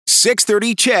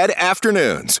6:30 CHED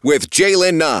Afternoons with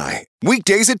Jaylen Nye.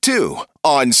 Weekdays at 2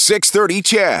 on 6:30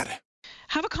 CHED.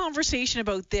 Have a conversation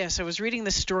about this. I was reading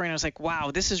this story and I was like,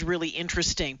 wow, this is really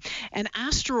interesting. An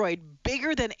asteroid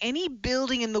bigger than any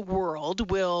building in the world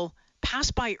will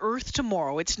pass by Earth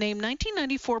tomorrow. It's named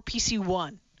 1994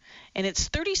 PC1. And it's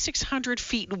 3,600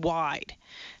 feet wide.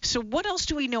 So what else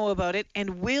do we know about it,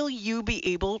 and will you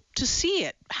be able to see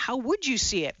it? How would you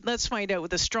see it? Let's find out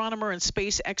with astronomer and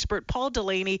space expert Paul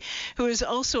Delaney, who is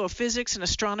also a physics and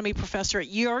astronomy professor at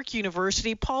York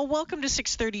University. Paul, welcome to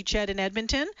 6:30 CHED in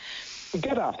Edmonton.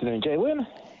 Good afternoon, Jaylen.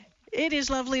 It is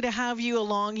lovely to have you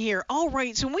along here. All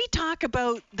right, so when we talk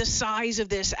about the size of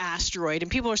this asteroid, and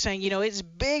people are saying, it's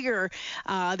bigger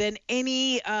than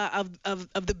any of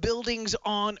the buildings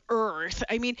on Earth.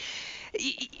 I mean,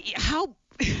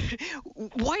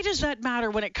 why does that matter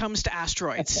when it comes to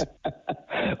asteroids?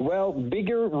 Well,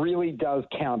 bigger really does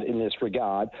count in this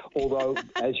regard, although,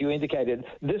 as you indicated,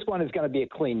 this one is going to be a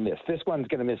clean miss. This one's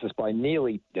going to miss us by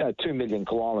nearly 2 million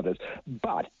kilometers.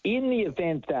 But in the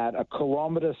event that a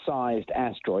kilometer-sized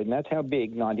asteroid, and that's how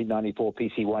big 1994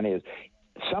 PC1 is,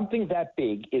 something that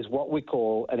big is what we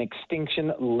call an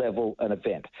extinction level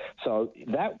event. So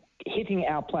that hitting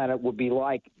our planet would be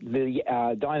like the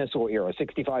dinosaur era,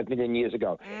 65 million years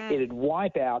ago. It'd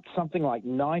wipe out something like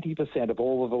 90% of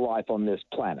all of the life on this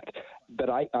planet.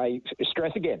 But I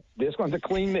stress again, this one's a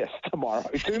clean miss tomorrow.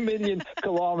 2 million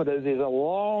kilometers is a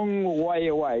long way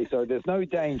away, so there's no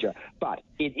danger. But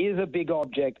it is a big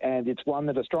object, and it's one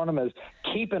that astronomers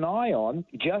keep an eye on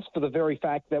just for the very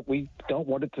fact that we don't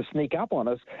want it to sneak up on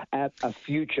us at a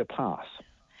future pass.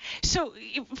 So,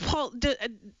 Paul,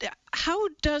 how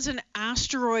does an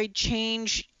asteroid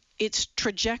change its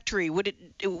trajectory? Would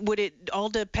it all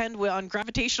depend on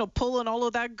gravitational pull and all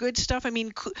of that good stuff? I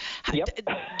mean, Yep.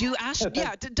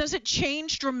 Does it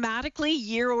change dramatically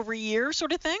year over year,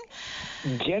 sort of thing?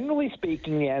 Generally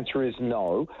speaking, the answer is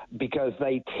no, because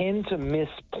they tend to miss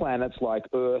planets like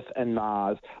Earth and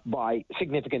Mars by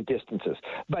significant distances.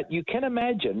 But you can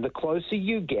imagine the closer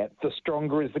you get, the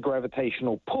stronger is the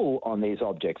gravitational pull on these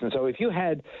objects. And so if you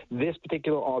had this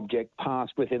particular object pass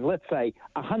within, let's say,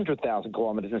 100,000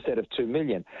 kilometers instead of 2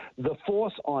 million, the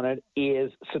force on it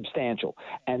is substantial.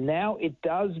 And now it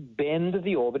does bend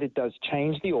the orbit, it does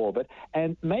change the orbit,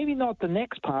 and maybe not the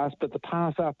next pass, but the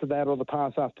pass after that or the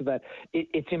pass after that.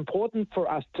 It's important for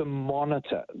us to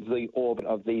monitor the orbit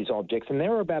of these objects, and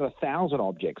there are about 1,000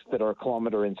 objects that are a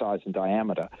kilometer in size and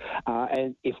diameter.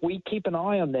 And if we keep an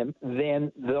eye on them,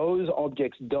 then those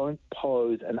objects don't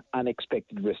pose an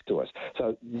unexpected risk to us.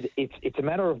 So it's a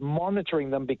matter of monitoring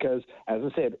them because, as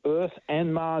I said, Earth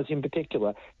and Mars in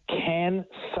particular can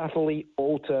subtly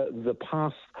alter the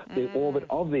path, the orbit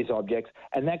of these objects,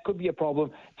 and that could be a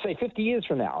problem, say, 50 years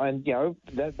from now. And,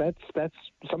 that's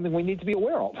something we need to be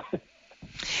aware of.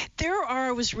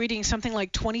 I was reading something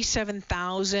like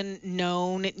 27,000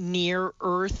 known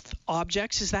near-Earth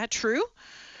objects. Is that true?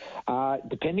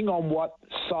 Depending on what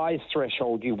size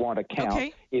threshold you want to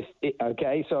count.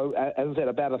 Okay. So as I said,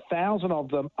 about 1,000 of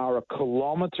them are a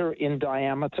kilometer in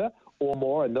diameter or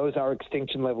more, and those are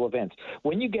extinction level events.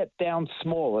 When you get down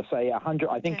smaller, say 100,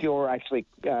 I think you're actually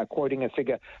quoting a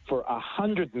figure for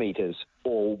 100 meters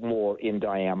or more in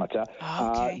diameter,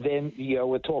 then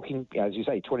we're talking, as you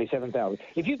say, 27,000.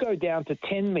 If you go down to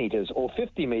 10 meters or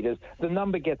 50 meters, the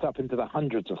number gets up into the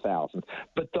hundreds of thousands.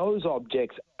 But those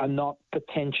objects are not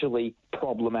potentially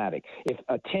problematic. If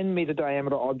a 10-meter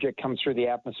diameter object comes through the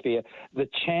atmosphere, the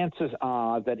chances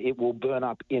are that it will burn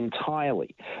up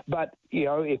entirely. But,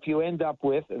 if you end up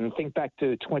with, and think back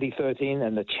to 2013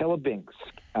 and the Chelyabinsk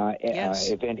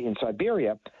event in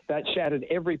Siberia, that shattered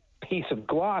every piece of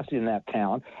glass in that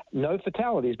town. No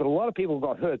fatalities, but a lot of people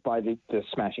got hurt by the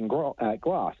smashing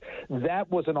glass. That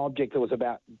was an object that was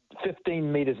about 15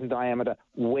 meters in diameter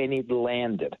when it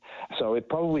landed. So it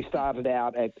probably started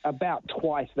out at about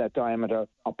twice that diameter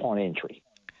upon entry.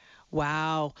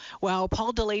 Wow.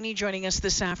 Paul Delaney joining us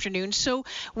this afternoon. So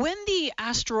when the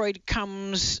asteroid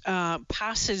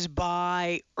passes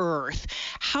by Earth,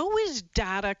 how is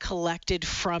data collected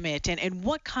from it, and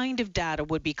what kind of data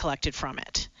would be collected from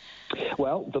it?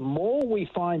 Well, the more we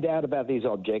find out about these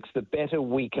objects, the better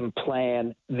we can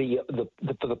plan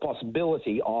for the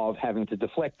possibility of having to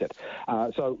deflect it.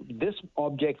 So this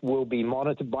object will be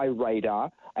monitored by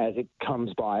radar as it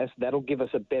comes by us. That'll give us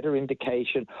a better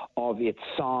indication of its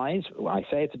size. I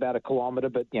say it's about a kilometer,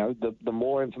 but the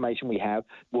more information we have,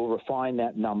 we'll refine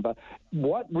that number.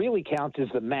 What really counts is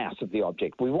the mass of the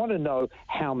object. We want to know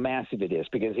how massive it is,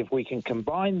 because if we can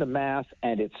combine the mass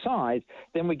and its size,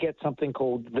 then we get something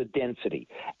called the density.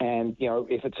 And,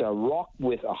 if it's a rock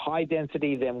with a high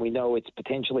density, then we know it's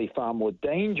potentially far more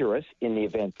dangerous in the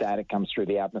event that it comes through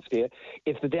the atmosphere.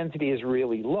 If the density is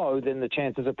really low, then the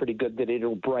chances are pretty good that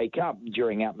it'll break up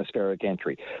during atmospheric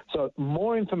entry. So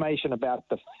more information about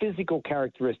the physical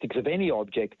characteristics of any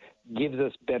object gives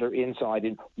us better insight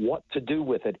in what to do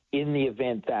with it in the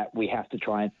event that we have to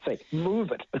try and, say,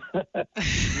 move it.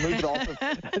 Move it off of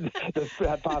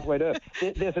the pathway to Earth.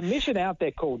 There's a mission out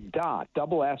there called DART,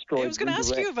 Double Asteroid. I was going to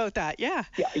ask you about that, yeah.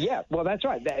 Yeah. Well, that's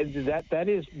right. That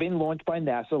has been launched by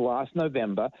NASA last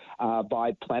November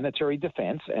by Planetary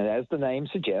Defense, and as the name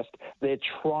suggests, they're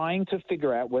trying to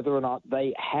figure out whether or not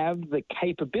they have the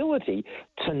capability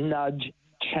to nudge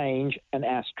change an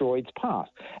asteroid's path.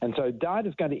 And so DART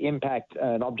is going to impact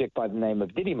an object by the name of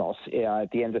Didymos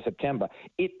at the end of September.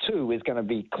 It, too, is going to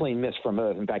be clean mist from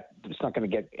Earth. In fact, it's not going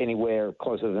to get anywhere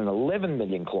closer than 11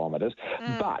 million kilometers.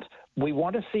 But we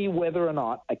want to see whether or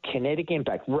not a kinetic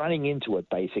impact, running into it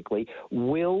basically,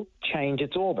 will change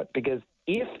its orbit. Because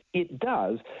if it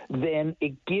does, then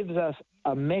it gives us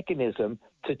a mechanism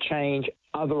to change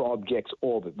other objects'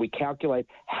 orbit. We calculate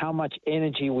how much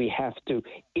energy we have to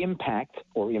impact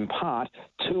or impart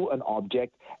to an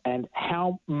object and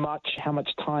how much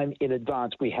time in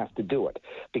advance we have to do it.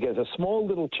 Because a small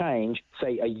little change,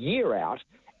 say a year out,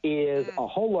 is a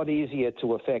whole lot easier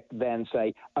to affect than,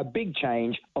 say, a big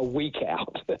change a week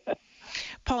out.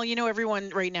 Paul, everyone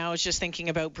right now is just thinking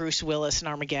about Bruce Willis and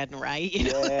Armageddon, right?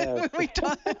 Yeah. You're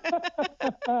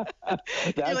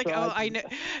like, right. Oh, I know.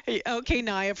 Okay,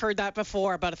 now I've heard that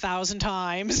before about 1,000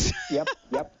 times. Yep,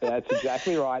 that's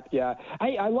exactly right. Yeah,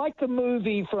 I like the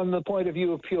movie from the point of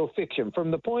view of pure fiction.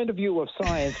 From the point of view of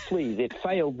science, please, it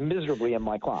failed miserably in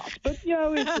my class. But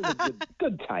it's a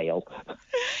good tale.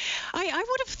 I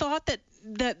would have thought that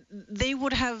they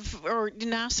would have, or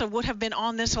NASA would have been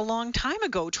on this a long time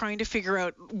ago, trying to figure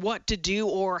out what to do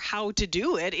or how to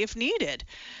do it if needed.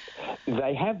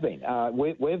 They have been.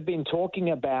 We've been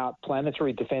talking about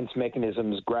planetary defense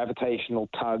mechanisms, gravitational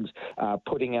tugs,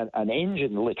 putting an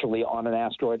engine literally on an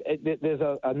asteroid. There's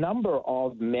a number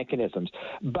of mechanisms,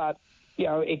 but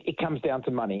it comes down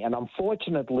to money. And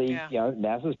unfortunately,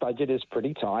 NASA's budget is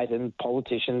pretty tight and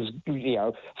politicians,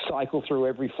 cycle through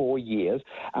every 4 years.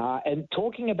 And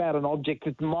talking about an object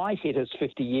that might hit us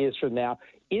 50 years from now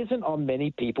isn't on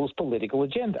many people's political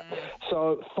agenda.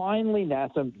 So finally,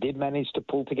 NASA did manage to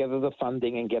pull together the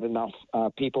funding and get enough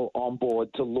people on board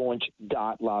to launch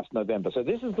DART last November. So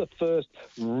this is the first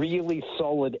really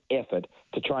solid effort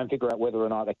to try and figure out whether or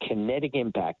not a kinetic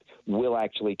impact will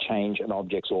actually change an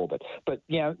object's orbit. But,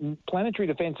 Planetary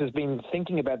Defense has been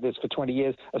thinking about this for 20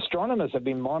 years. Astronomers have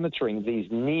been monitoring these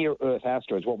near-Earth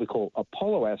asteroids, what we call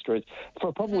Apollo asteroids,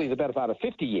 for probably the better part of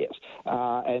 50 years.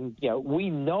 And we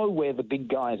know where the big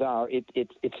guys are.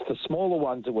 It's the smaller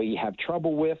ones that we have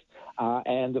trouble with.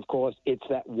 And, of course, it's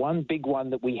that one big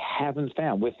one that we haven't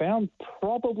found. We've found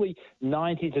probably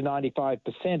 90 to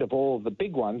 95% of all of the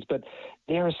big ones, but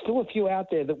there are still a few out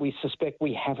there that we suspect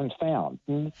we haven't found.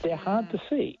 They're hard to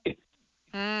see.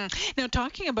 Now,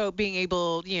 talking about being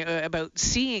able, about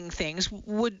seeing things,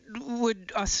 would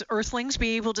us Earthlings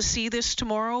be able to see this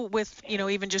tomorrow with,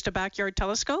 even just a backyard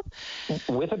telescope?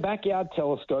 With a backyard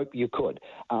telescope, you could.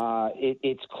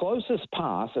 Its closest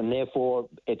pass, and therefore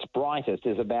its brightest,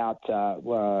 is about,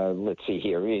 let's see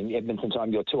here, in Edmonton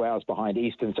time, you're 2 hours behind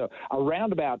Eastern, so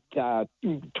around about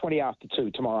 20 after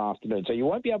 2 tomorrow afternoon. So you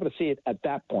won't be able to see it at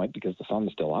that point because the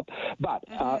sun's still up. But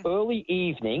early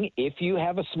evening, if you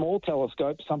have a small telescope,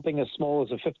 something as small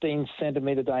as a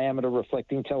 15-centimeter diameter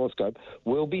reflecting telescope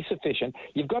will be sufficient.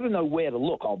 You've got to know where to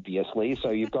look, obviously,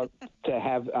 so you've got to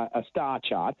have a star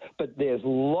chart, but there's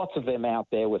lots of them out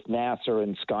there with NASA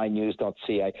and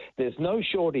skynews.ca. There's no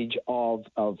shortage of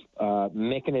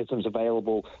mechanisms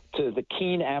available to the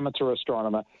keen amateur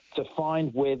astronomer to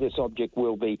find where this object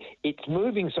will be. It's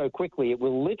moving so quickly, it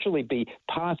will literally be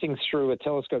passing through a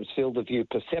telescope's field of view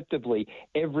perceptibly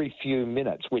every few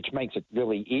minutes, which makes it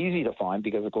really easy to find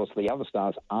because, of course, the other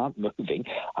stars aren't moving.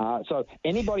 So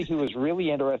anybody who is really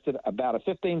interested about a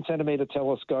 15-centimeter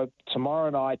telescope tomorrow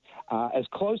night, as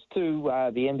close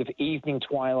to the end of evening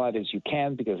twilight as you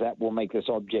can, because that will make this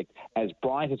object as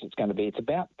bright as it's going to be. It's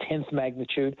about 10th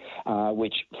magnitude,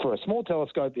 which for a small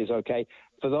telescope is okay.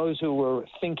 For those who were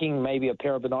thinking maybe a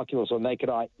pair of binoculars or naked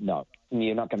eye, no,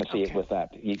 you're not going to see it with that.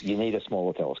 You need a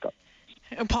smaller telescope.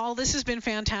 Paul, this has been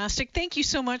fantastic. Thank you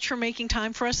so much for making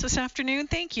time for us this afternoon.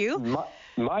 Thank you.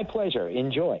 My pleasure.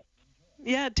 Enjoy.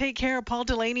 Yeah, take care. Paul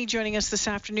Delaney joining us this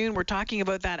afternoon. We're talking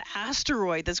about that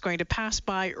asteroid that's going to pass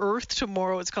by Earth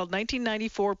tomorrow. It's called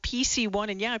 1994 PC1.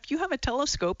 And yeah, if you have a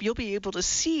telescope, you'll be able to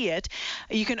see it.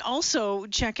 You can also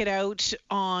check it out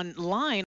online.